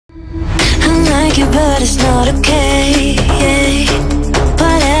you, but it's not okay.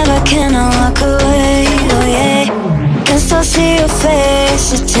 Whatever, can I walk away? Oh yeah. Can still see your face,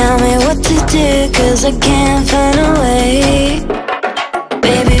 so tell me what to do, 'cause I can't find a way.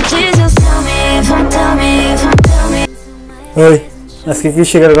 Baby, please just tell me if I'm, tell me if I'm, tell me. ওই আজকে কি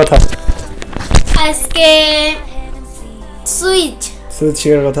শেখার কথা? আজকে switch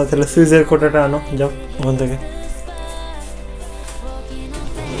শেখার কথা। তাহলে সুইচের কোটাটা আনো, যাও ওখান থেকে।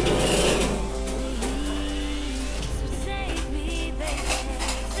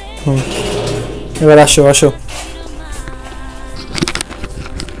 এবার আসো আসো,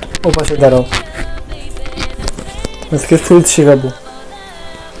 ও পাশে দাঁড়াও। আজকে সুইচ শেখাবো।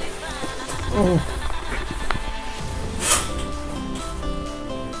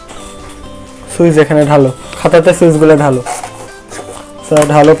 সুইচ এখানে ঢালো, খাতাতে সুইচগুলো ঢালো।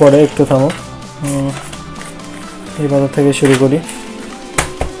 ঢালো পরে একটু থামো, এই পাতা থেকে শুরু করি।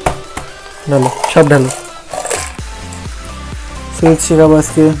 ঢালো, সব ঢালো। সুইচ শেখাবো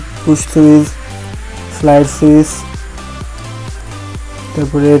আজকে। পুশ সুইচ, স্লাইড সুইচ,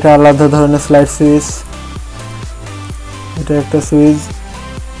 তারপরে এটা আলাদা ধরনের স্লাইড সুইচ, এটা একটা সুইচ,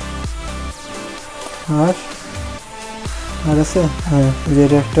 আর আছে হ্যাঁ, যে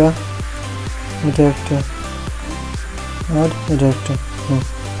এটা একটা, এটা একটা, আর এটা একটা।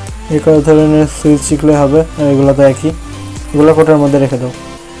 এই কত ধরনের সুইচ শিখলে হবে, আর এগুলো তো একই। এগুলো কোটার মধ্যে রেখে দাও।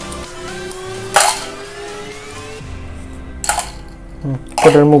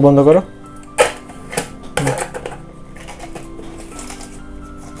 কোটার মুখ বন্ধ করো।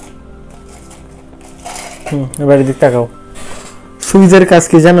 এবার এদিক তাকাও। সুইচের কাজ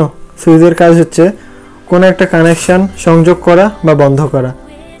কি জানো? সুইচের কাজ হচ্ছে কোনো একটা কানেকশন সংযোগ করা বা বন্ধ করা।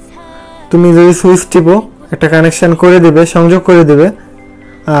 তুমি যদি সুইচ টিপো, একটা কানেকশন করে দেবে, সংযোগ করে দেবে,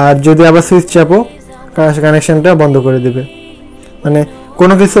 আর যদি আবার সুইচ চাপো, কানেকশনটা বন্ধ করে দেবে। মানে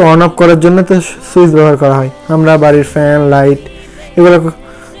কোনো কিছু অন অফ করার জন্য তো সুইচ ব্যবহার করা হয়। আমরা বাড়ির ফ্যান, লাইট, এগুলো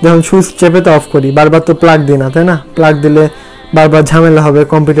যখন সুইচ চেপে তো অফ করি, বারবার তো প্লাগ দিই না, তাই না? প্লাগ দিলে বারবার ঝামেলা হবে।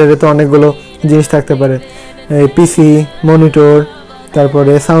 কম্পিউটারে তো অনেকগুলো জিনিস থাকতে পারে, পিসি, মনিটর,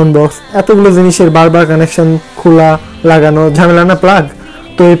 তারপরে সাউন্ড বক্স, এতগুলো জিনিসের বারবার কানেকশন খোলা, লাগানো ঝামেলা না, প্লাগ।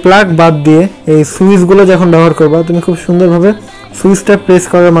 তো এই প্লাগ বাদ দিয়ে এই সুইচগুলো যখন ব্যবহার করবা, তুমি খুব সুন্দরভাবে সুইচটা প্রেস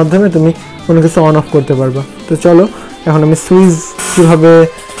করার মাধ্যমে তুমি কোনো কিছু অন অফ করতে পারবা। তো চলো এখন আমি সুইচ কীভাবে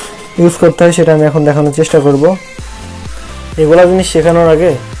ইউজ করতে হয় সেটা আমি এখন দেখানোর চেষ্টা করব। এগুলো জিনিস শেখানোর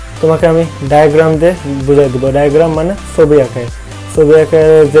আগে তোমাকে আমি ডায়াগ্রাম দিয়ে বুঝাই দেবো। ডায়াগ্রাম মানে ছবি আঁকায়। ছবি আঁকায়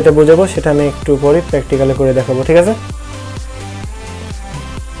যেটা বোঝাবো সেটা আমি একটু পরে প্র্যাকটিক্যালে করে দেখাবো, ঠিক আছে?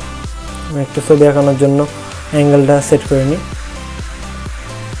 আমি একটু ছবি আঁকানোর জন্য অ্যাঙ্গেলটা সেট করে নিই।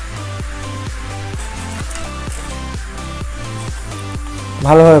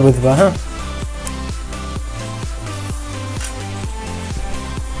 ভালোভাবে বুঝবা, হ্যাঁ?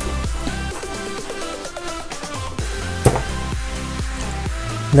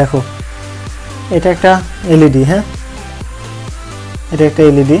 দেখো, এটা একটা এলইডি, হ্যাঁ, এটা একটা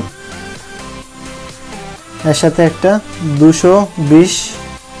এলইডি। এর সাথে একটা 220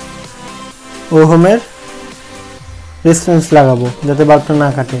 ওহমের রেজিস্ট্যান্স লাগাবো যাতে বাল্বটা না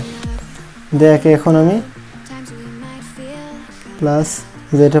কাটে। দেখে এখন আমি প্লাস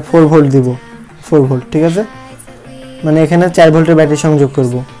যেটা 4 ভোল্ট দিব, 4 ভোল্ট, ঠিক আছে? মানে এখানে 4 ভোল্টের ব্যাটারি সংযোগ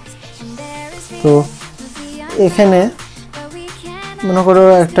করব। তো এখানে মনে করো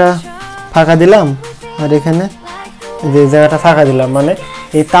একটা ফাঁকা দিলাম, আর এখানে যে জায়গাটা ফাঁকা দিলাম, মানে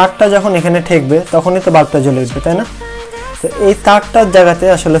এই তারটা যখন এখানে ঠেকবে তখনই তো বাল্বটা জ্বলে উঠবে, তাই না? তো এই তারটার জায়গাতে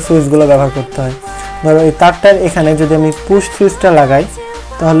আসলে সুইচগুলো ব্যবহার করতে হয়। ধরো এই তারটার এখানে যদি আমি পুশ সুইচটা লাগাই,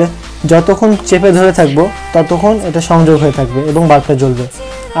 তাহলে যতক্ষণ চেপে ধরে থাকবো ততক্ষণ এটা সংযোগ হয়ে থাকবে এবং বাল্বটা জ্বলবে,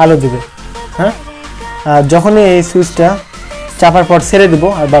 আলো দিবে, হ্যাঁ? আর যখনই এই সুইচটা চাপার পর ছেড়ে দিব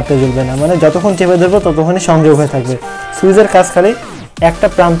আর বাল্বটা জ্বলবে না, মানে যতক্ষণ চেপে ধরবো ততক্ষণই সংযোগ হয়ে থাকবে। সুইচের কাজ খালি একটা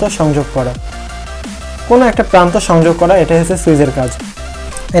প্রান্ত সংযোগ করা, কোনো একটা প্রান্ত সংযোগ করা, এটা হচ্ছে সুইচের কাজ।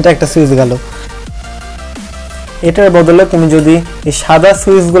 এটা একটা সুইচ গেল। এটার বদলে তুমি যদি এই সাদা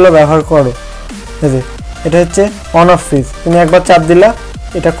সুইচগুলো ব্যবহার করো, এটা হচ্ছে অন অফ সুইচ। তুমি একবার চাপ দিলা,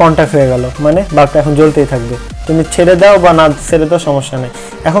 এটা কন্ট্যাক্ট হয়ে গেল, মানে বাল্বটা এখন জ্বলতেই থাকবে। তুমি ছেড়ে দাও বা না ছেড়ে দাও, সমস্যা নেই।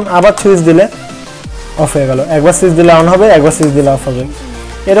 এখন আবার সুইচ দিলে অফ হয়ে গেল, একবার সুইচ দিলে অন হবে, একবার সুইচ দিলে অফ হবে।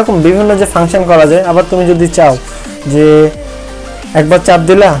 এরকম বিভিন্ন যে ফাংশন করা যায়। আবার তুমি যদি চাও যে একবার চাপ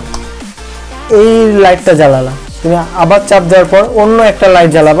দিলা, এই লাইটটা জ্বালালা, তুমি আবার চাপ দেওয়ার পর অন্য একটা লাইট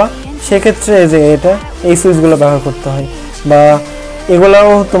জ্বালাবা, সেক্ষেত্রে যে এটা এই সুইচগুলো ব্যবহার করতে হয়। বা এগুলাও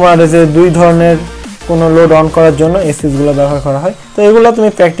তোমার যে দুই ধরনের কোনো লোড অন করার জন্য এই সুইচগুলো ব্যবহার করা হয়। তো এগুলো তুমি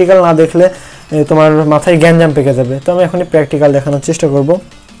প্র্যাকটিক্যাল না দেখলে তোমার মাথায় গ্যাঞ্জাম পেকে যাবে। তো আমি এখনই প্র্যাকটিক্যাল দেখানোর চেষ্টা করব।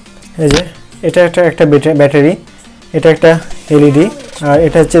 এই যে এটা একটা ব্যাটারি, এটা একটা এলইডি, আর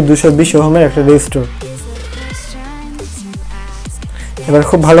এটা হচ্ছে 220 ওহমের একটা রেজিস্টর। এবার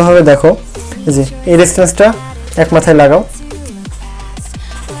খুব ভালোভাবে দেখো, এই যে এই রেজিস্ট্যান্সটা এক মাথায় লাগাও,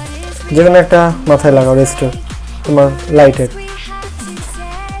 যে কোনো একটা মাথায় লাগাও রেজিস্টর তোমার লাইটের।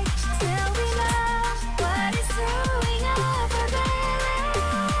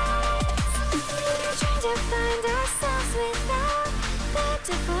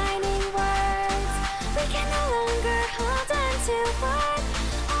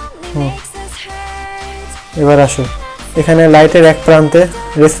 এবার আসো, এখানে লাইটের এক প্রান্তে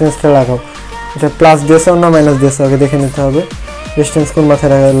রেজিস্ট্যান্সটা লাগাও। এটা প্লাস দিয়েছো না মাইনাস দিয়েছো আগে দেখে নিতে হবে। রেজিস্ট্যান্স কোন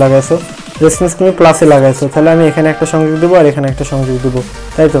মাথায় লাগাইছো? রেজিস্ট্যান্স তুমি প্লাসে লাগাইছো, তাহলে আমি এখানে একটা সংযোগ দেবো আর এখানে একটা সংযোগ দেবো,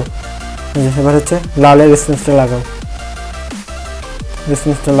 তাই তো? এবার হচ্ছে লালের রেজিস্ট্যান্সটা লাগাও,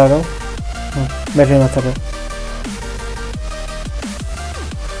 রেজিস্ট্যান্সটা লাগাও ব্যাটারি মাথাটা।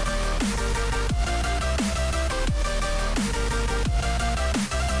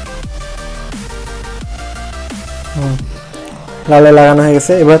 লালে লাগানো হয়ে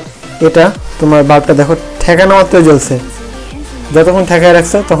গেছে। এবার এটা তোমার বাল্বটা দেখো ঠেকানো মাত্র জ্বলছে, যতক্ষণ ঠেকায়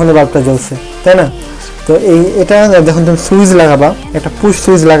রাখছো তখনই বাল্বটা জ্বলছে, তাই না? তো এটা যখন তুমি সুইচ লাগাবা, একটা পুশ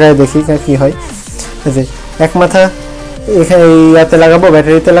সুইচ লাগায় দেখি কি হয়। এই যে এক মাথা এখানে ইয়াতে লাগাবো,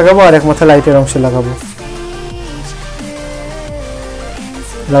 ব্যাটারিতে লাগাবো, আর এক মাথা লাইটের অংশে লাগাবো।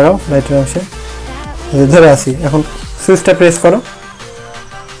 লাগাও লাইটের অংশে, ধরে আসি। এখন সুইচটা প্রেস করো,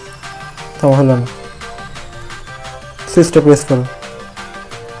 তো হলো না। সুইচটা প্রেস করো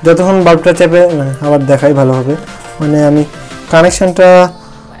যতক্ষণ বাল্বটা চেপে, আবার দেখাই ভালোভাবে, মানে আমি কানেকশনটা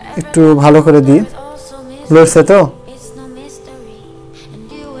একটু ভালো করে দিই, লড়ছে তো।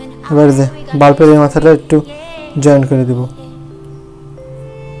 এবার যে বাল্বের এই মাথাটা একটু জয়েন করে দিব,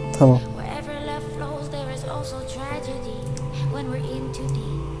 থামো।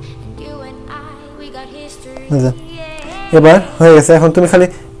 এবার হয়ে গেছে। এখন তুমি খালি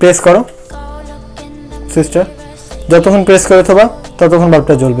প্রেস করো সুইচটা, যতক্ষণ প্রেস করে থবা ততক্ষণ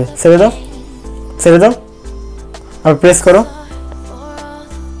বাল্বটা জ্বলবে। ছেড়ে দাও, ছেড়ে দাও, আর প্রেস করো।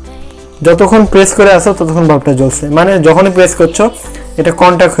 যতক্ষণ প্রেস করে আসো ততক্ষণ বাল্বটা জ্বলছে, মানে যখনই প্রেস করছো এটা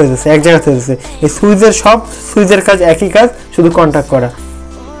কন্ট্যাক্ট হয়ে যাচ্ছে, এক জায়গাতে হয়ে যাচ্ছে। এই সুইচের সব সুইচের কাজ একই কাজ, শুধু কন্ট্যাক্ট করা।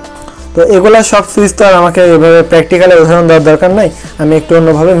 তো এগুলা সব সুইচ তো আর আমাকে এভাবে প্র্যাকটিক্যালি উদাহরণ দেওয়ার দরকার নাই, আমি একটু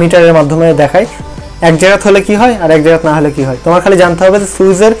অন্যভাবে মিটারের মাধ্যমে দেখাই এক জায়গাতে হলে কি হয় আর এক জায়গাতে না হলে কি হয়। তোমার খালি জানতে হবে যে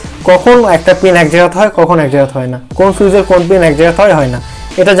সুইচের কখন একটা পিন এক জায়গাতে হয়, কখন এক জায়গাতে হয় না, কোন সুইচের কোন পিন এক জায়গাতে হয় না,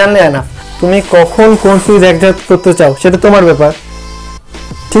 এটা জানলে না। তুমি কখন কোন সুইচ এক জায়গাতে করতে চাও সেটা তোমার ব্যাপার,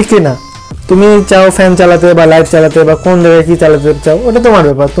 ঠিক কি না? তুমি চাও ফ্যান চালাতে বা লাইট চালাতে বা কোন জায়গায় কি চালাতে চাও, ওটা তোমার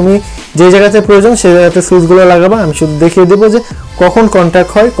ব্যাপার। তুমি যে জায়গাতে প্রয়োজন সেই জায়গাতে সুইচগুলো লাগাবা, আমি শুধু দেখিয়ে দেবো যে কখন কন্ট্যাক্ট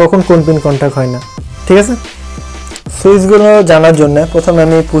হয়, কখন কোন পিন কন্ট্যাক্ট হয় না, ঠিক আছে? সুইচগুলো জানার জন্য প্রথমে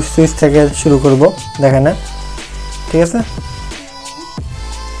আমি পুশ সুইচ থেকে শুরু করব, দেখেন না, ঠিক আছে?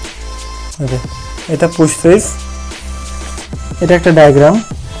 এটা পুশ সুইচ, এটা একটা ডায়াগ্রাম।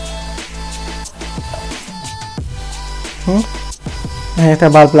 একটা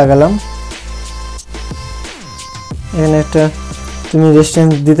বাল্ব লাগালাম, এখানে একটা তুমি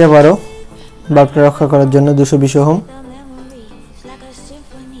রেজিস্ট্যান্স দিতে পারো বাল্বটা রক্ষা করার জন্য, 220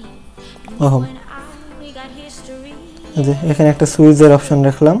 ওহম। এখানে একটা সুইচের অপশন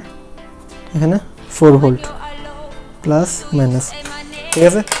রাখলাম, এখানে 4 ভোল্ট প্লাস মাইনাস, ঠিক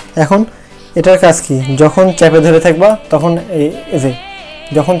আছে? এখন এটার কাজ কি? যখন চেপে ধরে থাকবা তখন এই যে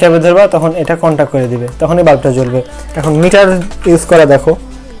যখন চেপে ধরবা তখন এটা কন্ট্যাক্ট করে দিবে, তখনই বাল্বটা জ্বলবে। এখন মিটার ইউজ করা দেখো,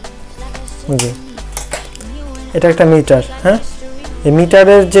 বুঝলি? এটা একটা মিটার, হ্যাঁ? এই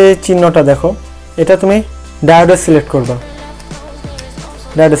মিটারের যে চিহ্নটা দেখো, এটা তুমি ডায়োডে সিলেক্ট করবা।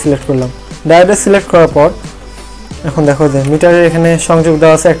 ডায়োডে সিলেক্ট করলাম, ডায়োডে সিলেক্ট করার পর এখন দেখো যে মিটারের এখানে সংযোগ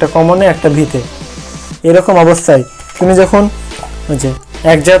দেওয়া আছে, একটা কমনে একটা ভিতে। এরকম অবস্থায় তুমি যখন যে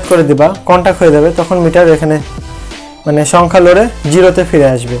এক জাত করে দিবা, কন্ট্যাক্ট হয়ে যাবে, তখন মিটার এখানে মানে সংখ্যা লড়ে জিরোতে ফিরে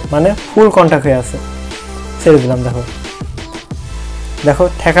আসবে, মানে ফুল কন্ট্যাক্ট হয়ে আছে। ছেড়ে দিলাম, দেখো দেখো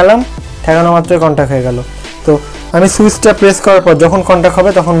ঠেকালাম, ঠেকানো মাত্রই কন্ট্যাক্ট হয়ে গেল। তো আমি সুইচটা প্রেস করার পর যখন কন্ট্যাক্ট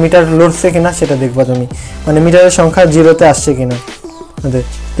হবে তখন মিটার লড়ছে কিনা সেটা দেখবা তুমি, মানে মিটারের সংখ্যা জিরোতে আসছে কিনা।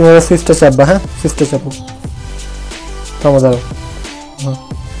 তুমি এবার সুইচটা চাপবা, হ্যাঁ সুইচটা চাপো, থামো, দাও,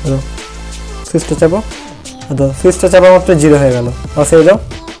 হ্যাঁ সুইচটা চাপো, সুইচটা চাপা মাত্র জিরো হয়ে গেল। আর ছেড়ে দাও,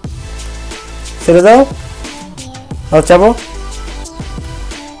 ছেড়ে দাও, আর চাপো,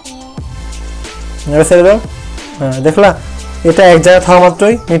 ছেড়ে দাও। হ্যাঁ দেখলা, এটা এক জায়গায় থাকা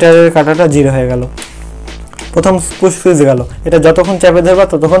মাত্রই মিটারের কাঁটাটা জিরো হয়ে গেল, প্রথম পুশ সুইচ গেল। এটা যতক্ষণ চেপে ধরবা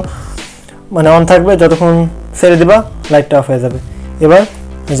ততক্ষণ মানে অন থাকবে, যতক্ষণ ছেড়ে দিবা লাইটটা অফ হয়ে যাবে। এবার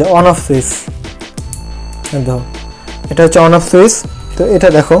এই যে অন অফ সুইচ, দেখো এটা হচ্ছে অন অফ সুইচ। তো এটা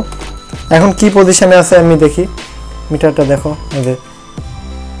দেখো এখন কি পজিশনে আছে আমি দেখি, মিটারটা দেখো, এই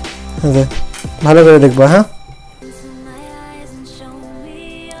যে ভালো করে দেখবা। হ্যাঁ,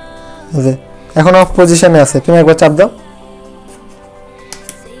 এই যে এখন অফ পজিশনে আছে, তুমি একবার চাপ দাও,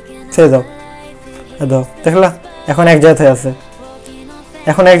 ছেড়ে দাও, দাও, দেখলা এখন এক জায়গায় আছে,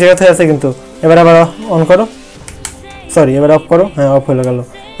 এখন এক জায়গায় আছে কিন্তু। এবার আবার অন করো, সরি এবার অফ করো, হ্যাঁ অফ হয়ে গেল।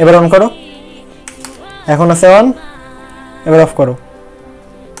 এবার অন করো, এখন আছে অন, এবার অফ করো।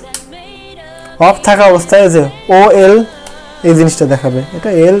 অফ থাকা অবস্থায় যে ও এল এই জিনিসটা দেখাবে, এটা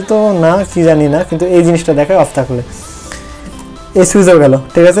এল তো না কি জানি না, কিন্তু এই জিনিসটা দেখায় অফ থাকলে। এই সুইচও গেল,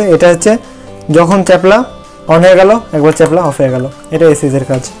 ঠিক আছে। এটা হচ্ছে যখন চাপলা অন হয়ে গেল, একবার চাপলা অফ হয়ে গেল, এটা এই সুইচের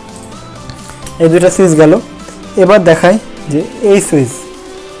কাজ। এই দুটো সুইচ গেল। এবার দেখাই যে এই সুইচ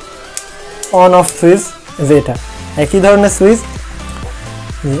অন অফ সুইচ, যে এটা একই ধরনের সুইচ।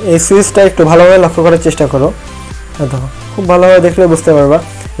 এই সুইচটা একটু ভালোভাবে লক্ষ্য করার চেষ্টা করো, দেখো খুব ভালোভাবে দেখলে বুঝতে পারবা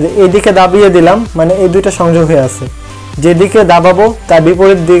যে এইদিকে দাবিয়ে দিলাম মানে এই দুইটা সংযোগ হয়ে আছে, যেদিকে দাবাবো তার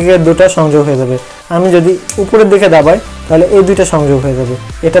বিপরীত দিকে দুটো সংযোগ হয়ে যাবে। আমি যদি উপরের দিকে দাবাই তাহলে এই দুইটা সংযোগ হয়ে যাবে,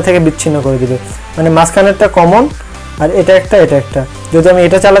 এটা থেকে বিচ্ছিন্ন করে দিবে, মানে মাঝখানেরটা কমন আর এটা একটা এটা একটা। যদি আমি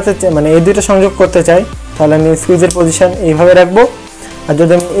এটা চালাতে চাই মানে এই দুইটা সংযোগ করতে চাই তাহলে আমি সুইচের পজিশন এইভাবে রাখবো, আর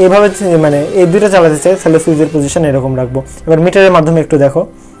যদি আমি এইভাবে মানে এই দুইটা চালাতে চাই তাহলে সুইচের পজিশন এরকম রাখবো। এবার মিটারের মাধ্যমে একটু দেখো,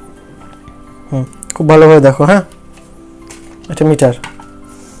 খুব ভালোভাবে দেখো। হ্যাঁ, এটা মিটার,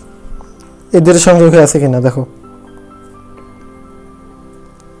 এই দুটো সংযোগ হয়ে আছে কিনা দেখো,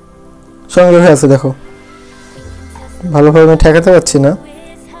 সংযোগ হয়ে আছে দেখো, ভালোভাবে আমি ঠেকাতে পারছি না,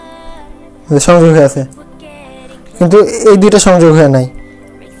 সংযোগ হয়ে আছে, কিন্তু এই দুইটা সংযোগ হয়ে নাই।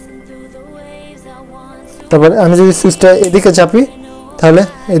 তারপরে আমি যদি সুইচটা এদিকে চাপি তাহলে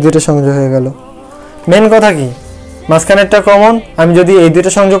এই দুইটা সংযোগ হয়ে গেল। মেন কথা কি, মাঝখানেরটা কমন, আমি যদি এই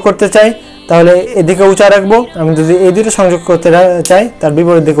দুইটা সংযোগ করতে চাই তাহলে এদিকে উঁচা রাখবো, আমি যদি এই দুইটা সংযোগ করতে চাই তার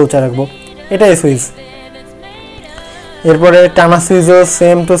বিপরীত দিকে উঁচা রাখবো, এটাই সুইচ। এরপরে টানা সুইচও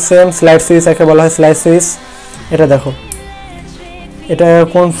same to same, slide switch একে বলা হয় স্লাইড সুইচ। এটা দেখো, এটা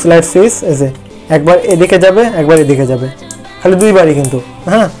কোন স্লাইড সুইচ, এই যে একবার এদিকে যাবে একবার এদিকে যাবে, খালি দুইবারই কিন্তু।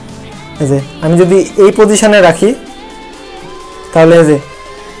 হ্যাঁ, এই যে আমি যদি এই পজিশনে রাখি তাহলে এই যে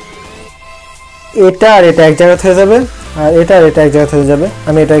এটা আর এটা এক জায়গায় হয়ে যাবে, আর এটা আর এটা এক জায়গায় হয়ে যাবে।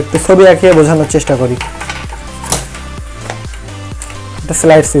 আমি এটা একটু ছবি আঁকিয়ে বোঝানোর চেষ্টা করি। এটা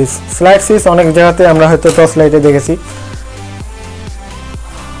স্লাইড সুইচ। স্লাইড সুইচ অনেক জায়গাতে আমরা হয়তো টর্চ লাইটে দেখেছি।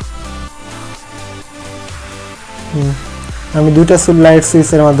 আমি দুইটা লাইট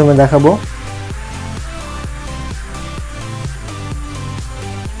সুইচের মাধ্যমে দেখাবো।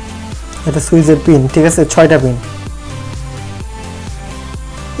 এটা সুইচের পিন, ঠিক আছে, 6টা pin,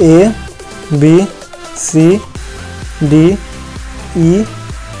 A B C D E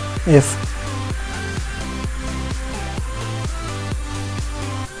F.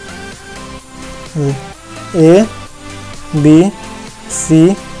 A B C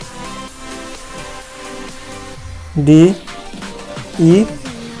D E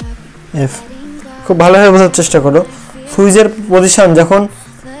F. খুব ভালোভাবে বোঝার চেষ্টা করো। সুইচের পজিশন যখন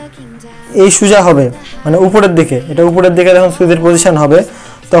এই সোজা হবে মানে উপরের দিকে, এটা উপরের দিকে যখন সুইচের পজিশন হবে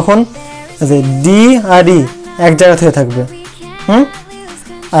তখন ডি আর ই এক জায়গা হয়ে থাকবে,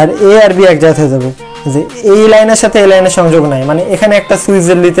 আর এ আর বি এক জায়গা হয়ে যাবে। যে এই লাইনের সাথে এই লাইনের সংযোগ নাই, মানে এখানে একটা সুইচ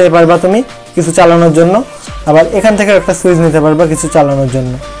নিতে পারবা তুমি কিছু চালানোর জন্য, আবার এখান থেকে একটা সুইচ নিতে পারবা কিছু চালানোর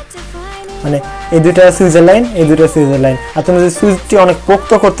জন্য। মানে এই দুইটা সুইচের লাইন, এই দুইটা সুইচের লাইন। আর তুমি যদি সুইচটি অনেক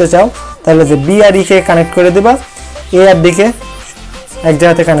পোক্ত করতে চাও তাহলে যে বি আর ই কে কানেক্ট করে দিবা, এ আর ডি কে এক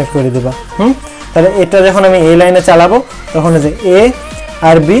জায়গাতে কানেক্ট করে দিবা। তাহলে এটা যখন আমি এই লাইনে চালাবো তখন যে এ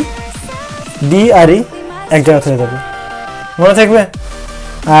আর বি ডি আর ই এক জায়গাতে হয়ে যাবে, মনে থাকবে।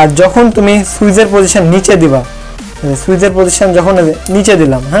 আর যখন তুমি সুইচের পজিশন নিচে দিবা, সুইচের পজিশন যখন নিচে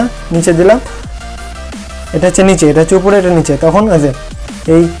দিলাম, হ্যাঁ নিচে দিলাম, এটা হচ্ছে নিচে, এটা হচ্ছে উপরে, এটা নিচে, তখন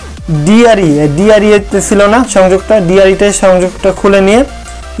এই ডিআরই ছিল না সংযোগটা, ডিআরইতে সংযোগটা খুলে নিয়ে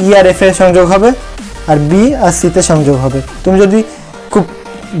ই আর এফ এর সংযোগ হবে, আর বি আর সিতে সংযোগ হবে। তুমি যদি খুব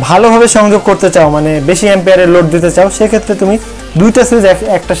ভালোভাবে সংযোগ করতে চাও, মানে বেশি অ্যাম্পিয়ারের লোড দিতে চাও, সেক্ষেত্রে তুমি দুইটা সুইচ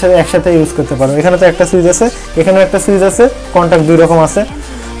একসাথে ইউজ করতে পারো। এখানে তো একটা সুইচ আছে, এখানেও একটা সুইচ আছে, কন্ট্যাক্ট দুই রকম আছে।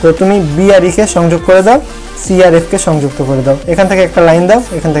 তো তুমি বি আর ই কে সংযোগ করে দাও, সি আর এফ কে সংযুক্ত করে দাও, এখান থেকে একটা লাইন দাও,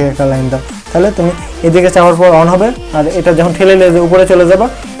 এখান থেকে একটা লাইন দাও, তাহলে তুমি এদিকে চাওয়ার পর অন হবে, আর এটা যখন ঠেলে উপরে চলে যাবা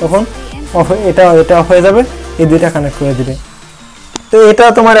তখন অফ, এটা অফ হয়ে যাবে, এই দুইটা কানেক্ট করে দিবে। তো এটা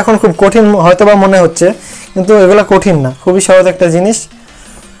তোমার এখন খুব কঠিন হয়তোবা মনে হচ্ছে, কিন্তু এগুলো কঠিন না, খুবই সহজ একটা জিনিস।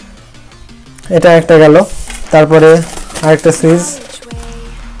 এটা একটা গেল, তারপরে আরেকটা সুইচ,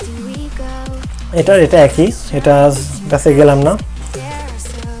 এটা একই, এটা কাছে গেলাম না।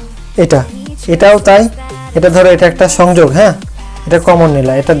 এটাও তাই, এটা ধরো এটা একটা সংযোগ, হ্যাঁ এটা কমন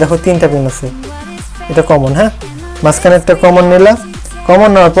নিলা, এটা দেখো 3টা পিন আছে, এটা কমন, হ্যাঁ মাঝখানে একটা কমন নিলা, কমন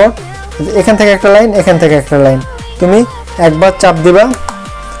নেওয়ার পর এখান থেকে একটা লাইন, এখান থেকে একটা লাইন, তুমি একবার চাপ দিবা,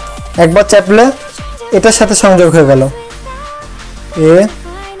 একবার চাপলে এটার সাথে সংযোগ হয়ে গেল, এ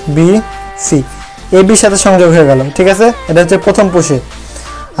বি সি, এ বির সাথে সংযোগ হয়ে গেল, ঠিক আছে? এটা হচ্ছে প্রথম পুশে।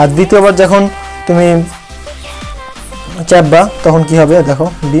 আর দ্বিতীয়বার যখন তুমি চাপবা তখন কি হবে দেখো,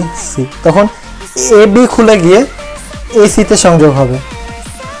 বি সি, তখন এ বি খুলে গিয়ে এ সিতে সংযোগ হবে।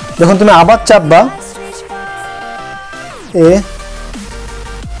 যখন তুমি আবার চাপবা এ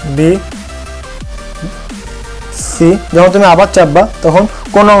বি সি, যখন তুমি আবার চাপবা তখন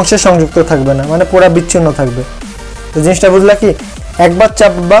কোনো অংশে সংযুক্ত থাকবে না, মানে পুরো বিচ্ছিন্ন থাকবে। তো জিনিসটা বুঝলা কি? একবার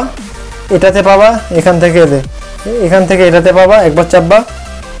চাপবা এটাতে পাবা, এখান থেকে এখান থেকে এটাতে পাবা, একবার চাপবা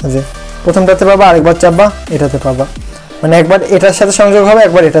যে প্রথমটাতে পাবা, আরেকবার চাপবা এটাতে পাবা, মানে একবার এটার সাথে সংযোগ হবে,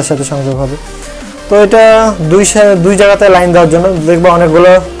 একবার এটার সাথে সংযোগ হবে। তো এটা দুই জায়গাতে লাইন দেওয়ার জন্য দেখবা অনেকগুলো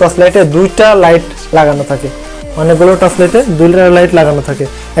টর্চ লাইটে দুইটা লাইট লাগানো থাকে, অনেকগুলো টর্চ লাইটে দুইটা লাইট লাগানো থাকে।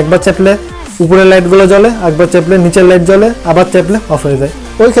 একবার চাপলে উপরের লাইটগুলো জ্বলে, একবার চাপলে নিচের লাইট জ্বলে, আবার চাপলে অফ হয়ে যায়।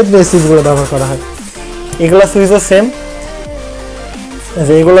 ওই ক্ষেত্রে এই সুইচগুলো ব্যবহার করা হয়। এগুলো সুইচও সেম,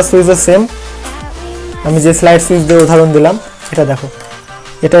 এইগুলো সুইচও সেম। আমি যে স্লাইড সুইচ দিয়ে উদাহরণ দিলাম এটা দেখো,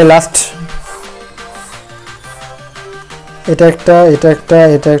 এটাই লাস্ট, এটা একটা, এটা একটা,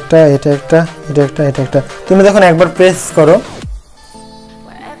 এটা একটা, এটা একটা, এটা একটা, এটা একটা। তুমি যখন একবার প্রেস করো,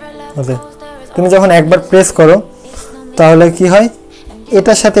 তুমি যখন একবার প্রেস করো তাহলে কি হয়,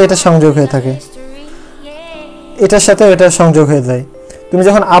 এটার সাথে এটা সংযোগ হয়ে থাকে, এটার সাথে এটা সংযোগ হয়ে যায়। তুমি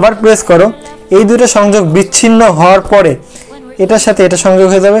যখন আবার প্রেস করো এই দুটো সংযোগ বিচ্ছিন্ন হওয়ার পরে এটার সাথে এটা সংযোগ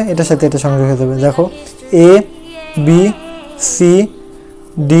হয়ে যাবে, এটার সাথে এটা সংযোগ হয়ে যাবে। দেখো A B C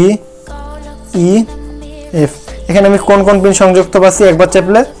D E F, এখানে আমি কোন কোন পিন সংযুক্ত পাচ্ছি একবার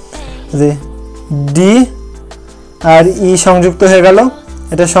চাপলে, যে ডি আর ই সংযুক্ত হয়ে গেল,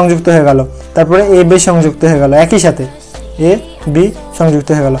 এটা সংযুক্ত হয়ে গেল, তারপরে এ বি সংযুক্ত হয়ে গেল, একই সাথে এ বি সংযুক্ত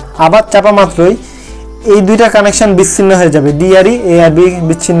হয়ে গেল। আবার চাপা মাত্রই এই দুইটা কানেকশন বিচ্ছিন্ন হয়ে যাবে, ডি আর ই, এ আর বি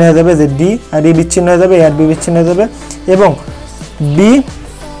বিচ্ছিন্ন হয়ে যাবে, যে ডি আর ই বিচ্ছিন্ন হয়ে যাবে, এ আর বি বিচ্ছিন্ন হয়ে যাবে, এবং বি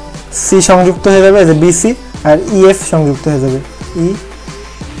সি সংযুক্ত হয়ে যাবে, যে বি সি, আর ই এফ সংযুক্ত হয়ে যাবে, ই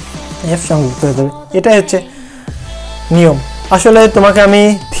এফ সংযুক্ত হয়ে যাবে। এটাই হচ্ছে নিয়ম। আসলে তোমাকে আমি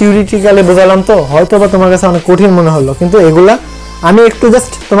থিওরিটিক্যালি বোঝালাম, তো হয়তো বা তোমার কাছে অনেক কঠিন মনে হলো, কিন্তু এগুলা আমি একটু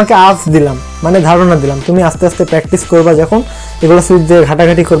জাস্ট তোমাকে আজ দিলাম, মানে ধারণা দিলাম। তুমি আস্তে আস্তে প্র্যাকটিস করবা, যখন এগুলো সুইচ দিয়ে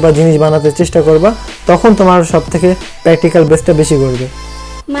ঘাটাঘাটি করবা, জিনিস বানাতে চেষ্টা করবা, তখন তোমার সব থেকে প্র্যাকটিক্যাল বেসটা বেশি করবে,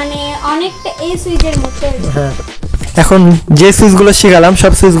 মানে অনেকটা এই সুইচের মতো। হ্যাঁ, এখন যে সুইচগুলো শিখালাম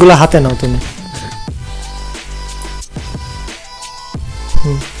সব সুইচগুলো হাতে নাও তুমি,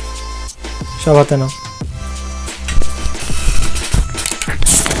 সব হাতে নাও।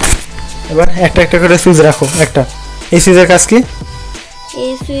 এবার একটা একটা করে সুইচ রাখো। একটা এই সুইচের কাজ কি?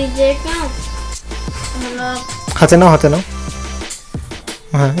 এই সুইচের কাজ হলো, হাতে নাও, হাতে নাও।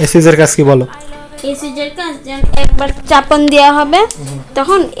 হ্যাঁ, এই সুইচের কাজ কি বলো? এই সুইচের কাজ যেন একবার চাপন দেওয়া হবে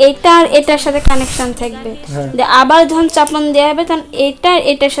তখন এটা আর এটার সাথে কানেকশন থাকবে, আবার যখন চাপন দেওয়া হবে তখন এটা আর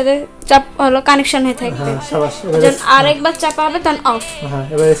এটার সাথে চাপ হলো কানেকশন হয়ে থাকবে, যখন আরেকবার চাপা হবে তখন অফ। হ্যাঁ,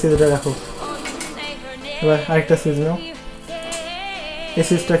 এবার এই সুইচটা রাখো। এবার আরেকটা সুইচ নাও। এই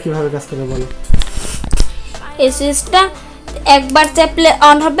সুইচটা কিভাবে কাজ করে বলো? এই সুইচটা একবার চাপলে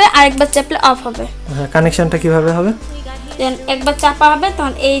অন হবে, আরেকবার চাপলে অফ হবে। হ্যাঁ, কানেকশনটা কিভাবে হবে? যখন একবার চাপা হবে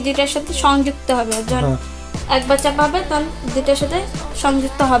তখন এই দুইটার সাথে সংযুক্ত হবে, যখন একবার চাপা হবে তখন দুইটার সাথে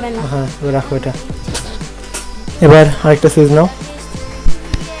সংযুক্ত হবে না। হ্যাঁ, এবার রাখো এটা। এবার আরেকটা সুইচ নাও।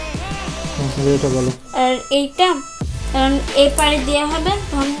 এটা বলো। আর এইটা যখন এই পারে দেওয়া হবে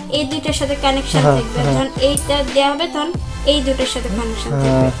তখন এই দুইটার সাথে কানেকশন থাকবে, যখন এইটা দেওয়া হবে তখন এই দুইটার সাথে কানেকশন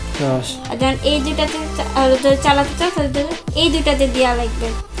থাকবে, আর যখন এই দুইটাতে চালাতে চাও তাহলে এই দুইটাতে দেওয়া লাগবে,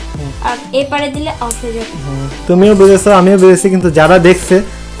 আর এই পারে দিলে অফ হয়ে যাবে। তুমিও বুঝেছো, আমিও বুঝেছি, কিন্তু যারা দেখছে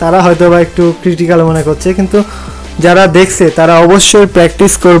তারা হয়তো বা একটু ক্রিটিক্যাল মনে করছে, কিন্তু যারা দেখছে তারা অবশ্যই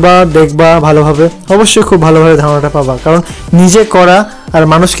প্র্যাকটিস করবা, দেখবা ভালোভাবে, অবশ্যই খুব ভালোভাবে ধারণাটা পাবা। কারণ নিজে করা আর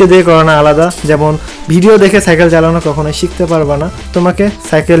মানুষকে দিয়ে করানো আলাদা। যেমন ভিডিও দেখে সাইকেল চালানো কখনোই শিখতে পারবা না, তোমাকে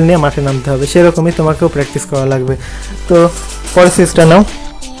সাইকেল নিয়ে মাঠে নামতে হবে, সেরকমই তোমাকেও প্র্যাকটিস করা লাগবে। তো পরের সুইচটা নাও।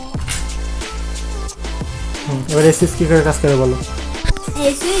 এবার এই সুইচ কী করে কাজ করে বলো?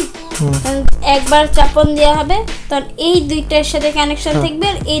 এই সুইচ একবার চাপন দেওয়া হবে তখন এই দুইটার সাথে কানেকশন থাকবে,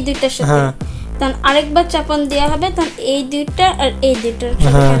 আর এই দুইটার সাথে, তখন আরেকবার চাপন দেওয়া হবে তখন এই দুইটা আর এই দুইটার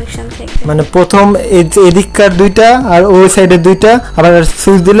সাথে কানেকশন থাকবে। মানে প্রথম এদিককার দুইটা আর ওই সাইডের দুইটা, আবার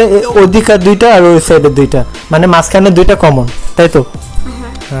সুইচ দিলে ওদিককার দুইটা আর ওই সাইডের দুইটা, মানে মাঝখানে দুইটা কমন, তাই তো?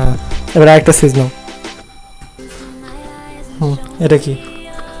 হ্যাঁ, এবার আরেকটা সুইচ নাও। এটা কি?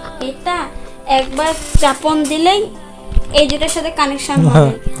 এটা একবার চাপন দিলেই এই দুটার সাথে কানেকশন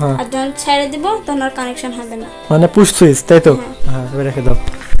হবে আর যখন ছেড়ে দিব তখন আর কানেকশন হবে না মানে পুশ সুইচ তাই তো হ্যাঁ এবার রেখে দাও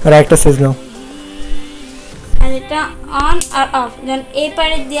আর একটা সুইচ নাও আর এটা অন আর অফ যখন এই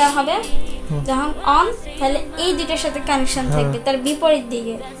পারে দেওয়া হবে যখন অন তাহলে এই দুটার সাথে কানেকশন থাকবে তার বিপরীত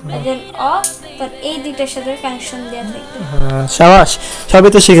দিকে আর যখন অফ তার এই দুটার সাথে কানেকশন দেওয়া থাকবে শাবাশ সবই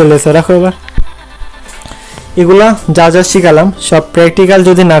তো শিখে লেছো রাখো এবার এগুলা যা যা শিখালাম সব প্র্যাকটিক্যাল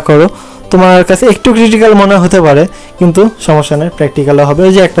যদি না করো তোমার কাছে একটু ক্রিটিক্যাল মনে হতে পারে কিন্তু সমস্যা নেই প্র্যাকটিক্যালও হবে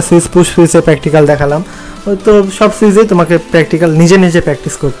ওই যে একটা সুইচ পুশ সুইচে প্র্যাকটিক্যাল দেখালাম ওই তো সব সুইচেই তোমাকে প্র্যাকটিক্যাল নিজে নিজে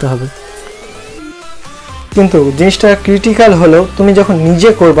প্র্যাকটিস করতে হবে কিন্তু জিনিসটা ক্রিটিক্যাল হলেও তুমি যখন নিজে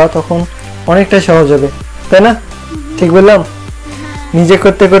করবা তখন অনেকটা সহজ হবে তাই না ঠিক বললাম নিজে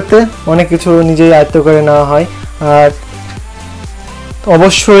করতে করতে অনেক কিছু নিজেই আয়ত্ত করে নেওয়া হয় আর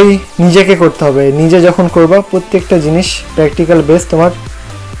অবশ্যই নিজেকে করতে হবে নিজে যখন করবা প্রত্যেকটা জিনিস প্র্যাকটিক্যাল বেস তোমার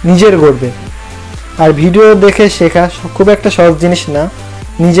নিজের করবে আর ভিডিও দেখে শেখা খুব একটা সহজ জিনিস না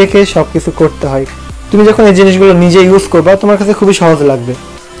নিজেকে সব কিছু করতে হয় তুমি যখন এই জিনিসগুলো নিজে ইউজ করবা তোমার কাছে খুবই সহজ লাগবে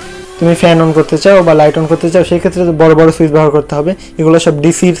তুমি ফ্যান অন করতে চাও বা লাইট অন করতে চাও সেই ক্ষেত্রে বড় বড় সুইচ ব্যবহার করতে হবে এগুলো সব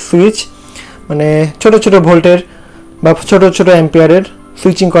ডিসির সুইচ মানে ছোট ছোট ভোল্টের বা ছোট ছোট অ্যাম্পিয়ারের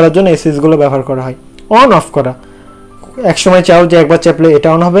সুইচিং করার জন্য এই সুইচগুলো ব্যবহার করা হয় অন অফ করা এক সময় চাও যে একবার চাপলে এটা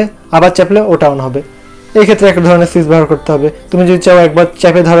অন হবে আবার চাপলে ওটা অন হবে এই ক্ষেত্রে এক ধরনের সুইচ ব্যবহার করতে হবে তুমি যদি চাও একবার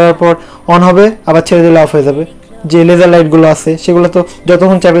চাপে ধরার পর অন হবে আবার ছেড়ে দিলে অফ হয়ে যাবে যে লেজার লাইটগুলো আছে সেগুলো তো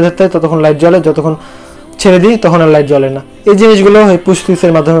যতক্ষণ চাপে ধরতে হয় ততক্ষণ লাইট জ্বলে যতক্ষণ ছেড়ে দিই তখন আর লাইট জ্বলে না এই জিনিসগুলো এই পুশ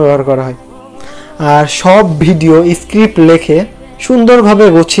সুইচের মাধ্যমে ব্যবহার করা হয় আর সব ভিডিও স্ক্রিপ্ট লেখে সুন্দরভাবে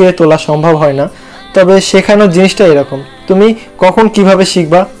গুছিয়ে তোলা সম্ভব হয় না তবে শেখানোর জিনিসটা এরকম তুমি কখন কিভাবে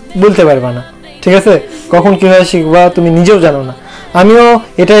শিখবা বলতে পারবা না ঠিক আছে কখন কিভাবে শিখবা তুমি নিজেও জানো না আমিও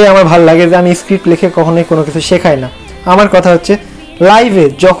এটাই আমার ভালো লাগে যে আমি স্ক্রিপ্ট লিখে কখনোই কোনো কিছু শেখাই না আমার কথা হচ্ছে লাইভে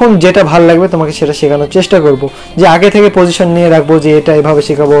যখন যেটা ভালো লাগবে তোমাকে সেটা শেখানোর চেষ্টা করব যে আগে থেকে পজিশন নিয়ে রাখবো যে এটা এভাবে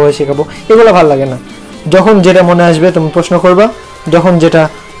শেখাবো ওভাবে শেখাবো এগুলো ভালো লাগে না যখন যেটা মনে আসবে তুমি প্রশ্ন করবা যখন যেটা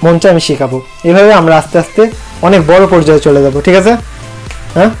মন চায় আমি শেখাবো এভাবে আমরা আস্তে আস্তে অনেক বড় পর্যায়ে চলে যাব ঠিক আছে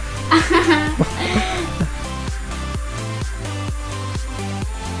হ্যাঁ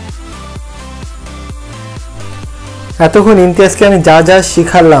এতক্ষণ ইমতিয়াজকে আমি যা যা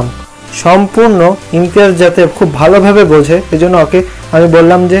শিখালাম সম্পূর্ণ ইমতিয়াজ যাতে খুব ভালোভাবে বোঝে এজন্য ওকে আমি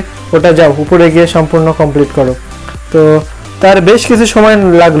বললাম যে ওটা যাও উপরে গিয়ে সম্পূর্ণ কমপ্লিট করো তো তার বেশ কিছু সময়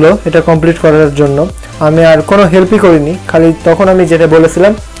লাগলো এটা কমপ্লিট করার জন্য আমি আর কোনো হেল্পই করিনি খালি তখন আমি যেটা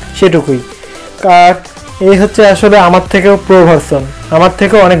বলেছিলাম সেটুকুই আর এই হচ্ছে আসলে আমার থেকেও প্রো ভার্সন আমার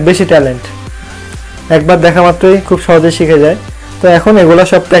থেকেও অনেক বেশি ট্যালেন্ট একবার দেখা মাত্রই খুব সহজে শিখে যায় তো এখন এগুলো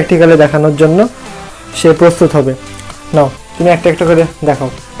সব প্র্যাকটিক্যালে দেখানোর জন্য সে প্রস্তুত হবে নাও তুমি একটা একটা করে দেখাও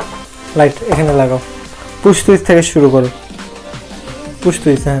লাইট এখানে লাগাও পুশ সুইচ থেকে শুরু করো পুশ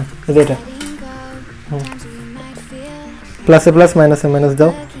সুইচ হ্যাঁ এটা প্লাসে প্লাস মাইনাসে মাইনাস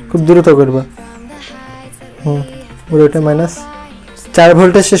দাও খুব দ্রুত করবা ওটা মাইনাস 4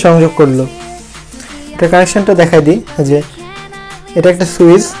 ভোল্টের সে সংযোগ করলো এটা কানেকশনটা দেখাই দিই যে এটা একটা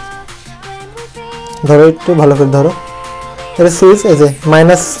সুইচ ধরো একটু ভালো করে ধরো এটা সুইচ এই যে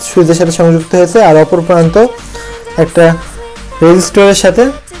মাইনাস সুইচের সাথে সংযুক্ত হয়েছে আর অপর প্রান্ত একটা রেজিস্টরের সাথে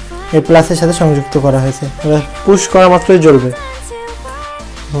এই প্লাসের সাথে সংযুক্ত করা হয়েছে পুশ করা মাত্রই জ্বলবে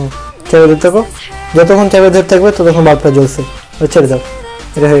চেপে ধরতে থাকো যতক্ষণ চেপে ধরতে থাকবে ততক্ষণ বাল্বটা জ্বলছে ছেড়ে দাও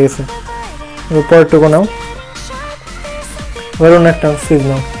এটা হয়ে গেছে পরেরটুকু নাও এবার অন্য একটা সুইচ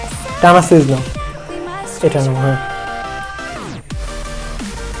নাও টানা সুইচ নাও এটা নাও হ্যাঁ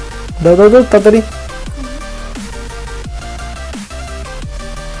দাও দাও দাও তাড়াতাড়ি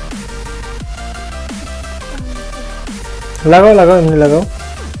লাগাও লাগাও এমনি লাগাও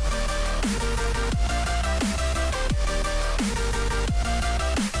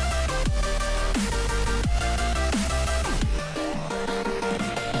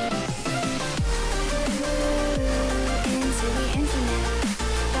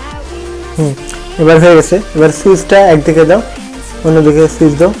এবার হয়ে গেছে এবার সুইচটা একদিকে দাও অন্যদিকে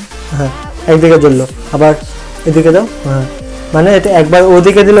সুইচ দাও হ্যাঁ একদিকে জ্বললো আবার এদিকে দাও হ্যাঁ মানে এটা একবার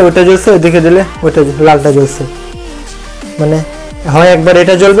ওদিকে দিলে ওটা জ্বলছে ওদিকে দিলে ওটা লালটা জ্বলছে মানে হয় একবার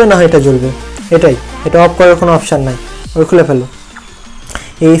এটা জ্বলবে না হয় এটা জ্বলবে এটাই এটা অফ করার কোনো অপশান নাই ওই খুলে ফেলো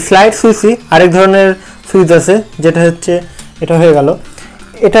এই স্লাইড সুইচই আরেক ধরনের সুইচ আছে যেটা হচ্ছে এটা হয়ে গেল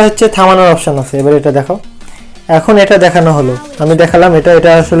এটা হচ্ছে থামানোর অপশান আছে এবার এটা দেখাও এখন এটা দেখানো হলো আমি দেখালাম এটা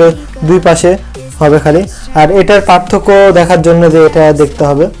এটা আসলে দুই পাশে হবে খালি আর এটার পার্থক্য দেখার জন্য যে এটা দেখতে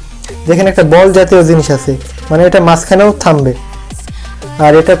হবে যেখানে একটা বল জাতীয় জিনিস আছে মানে এটা মাঝখানেও থামবে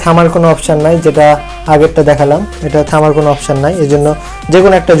আর এটা থামার কোনো অপশান নাই যেটা আগেরটা দেখালাম এটা থামার কোনো অপশান নাই এজন্য যে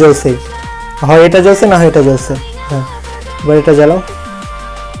কোনো একটা জ্বলছেই হয় এটা জ্বলছে না হয় এটা জ্বলছে হ্যাঁ এবার এটা জ্বালাও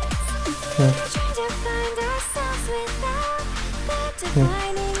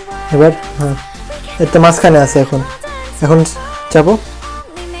এবার হ্যাঁ এটা মাঝখানে আছে এখন এখন চাপো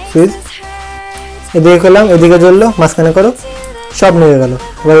সুইচ এদিকে করলাম এদিকে জ্বললো মাঝখানে করো সব নিয়ে গেল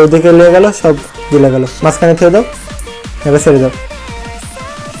এবার ওদিকে নিয়ে গেল সব জ্বলে গেল মাঝখানে ছেড়ে দাও এবার ছেড়ে দাও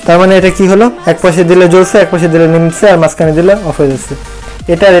তার মানে এটা কি হলো এক পাশে দিলে জ্বলছে এক পাশে দিলে নিমছে আর মাঝখানে দিলে অফ হয়ে যাচ্ছে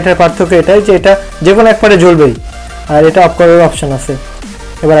এটার পার্থক্য এটাই যে এটা যে কোনো এক পারে জ্বলবেই আর এটা অফ করার অপশন আছে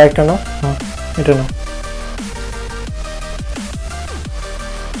এবার আরেকটা নাও হ্যাঁ এটা নাও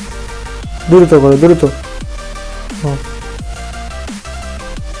দ্রুত করো দ্রুত হুম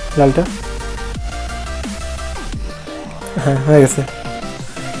লালটা হ্যাঁ হয়ে গেছে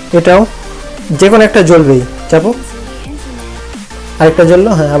এটাও যে কোনো একটা জ্বলবেই চাপো আরেকটা জ্বললো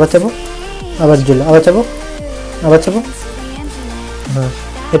হ্যাঁ আবার চাপো আবার জ্বললো আবার চাপো আবার চাপো হ্যাঁ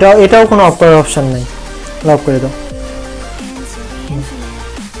এটাও কোনো অফ করার অপশান নাই অফ করে দাও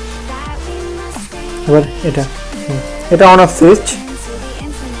এবার এটা অন অফ সুইচ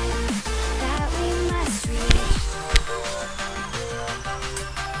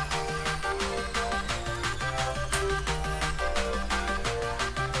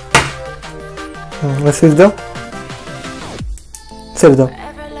সুইচ দাও ছেড়ে দাও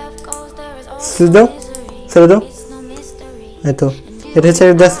সুইচ দাও ছেড়ে দাও এই তো এটা হচ্ছে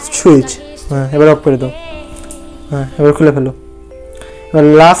জাস্ট সুইচ হ্যাঁ এবার অফ করে দাও হ্যাঁ এবার খুলে ফেলো এবার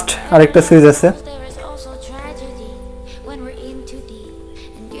লাস্ট আরেকটা সুইচ আছে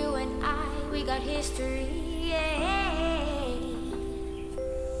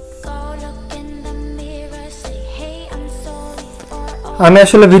আমি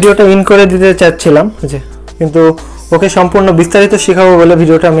আসলে ভিডিওটা ইন করে দিতে চাচ্ছিলাম কিন্তু ওকে সম্পূর্ণ বিস্তারিত শেখাবো বলে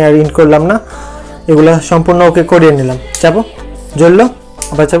ভিডিওটা আমি আর ইন করলাম না এগুলো সম্পূর্ণ ওকে করিয়ে নিলাম চাপো জ্বললো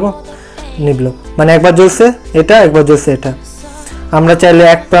আবার চাপো নিবলো মানে একবার জ্বলছে এটা একবার জ্বলছে এটা আমরা চাইলে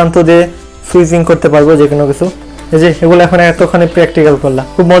এক প্রান্ত দিয়ে সুইচিং করতে পারবো যে কোনো কিছু এই যে এগুলো এখন এতখানি প্র্যাকটিক্যাল করলাম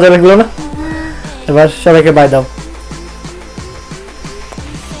খুব মজা লাগলো না এবার সবাইকে বাই দাও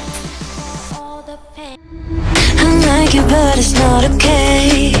But it's not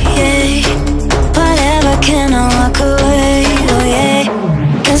okay, yeah. Whatever, can I walk away, oh yeah.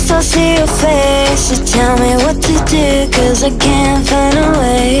 Can still see your face, so tell me what to do, cause I can't find a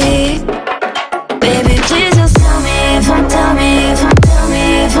way. Baby, please just tell me if I'm, tell me if I'm, tell me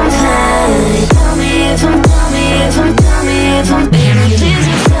if I'm fine. Tell me if I'm, tell me if I'm, tell me if I'm, baby, please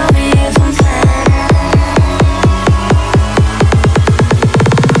just tell me if I'm fine.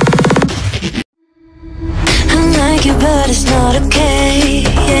 But it's not okay,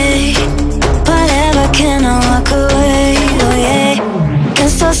 yeah. Whatever, can I walk away, oh yeah. Can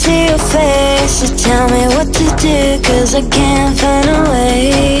still see your face, so tell me what to do, cause I can't find a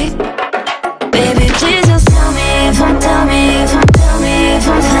way.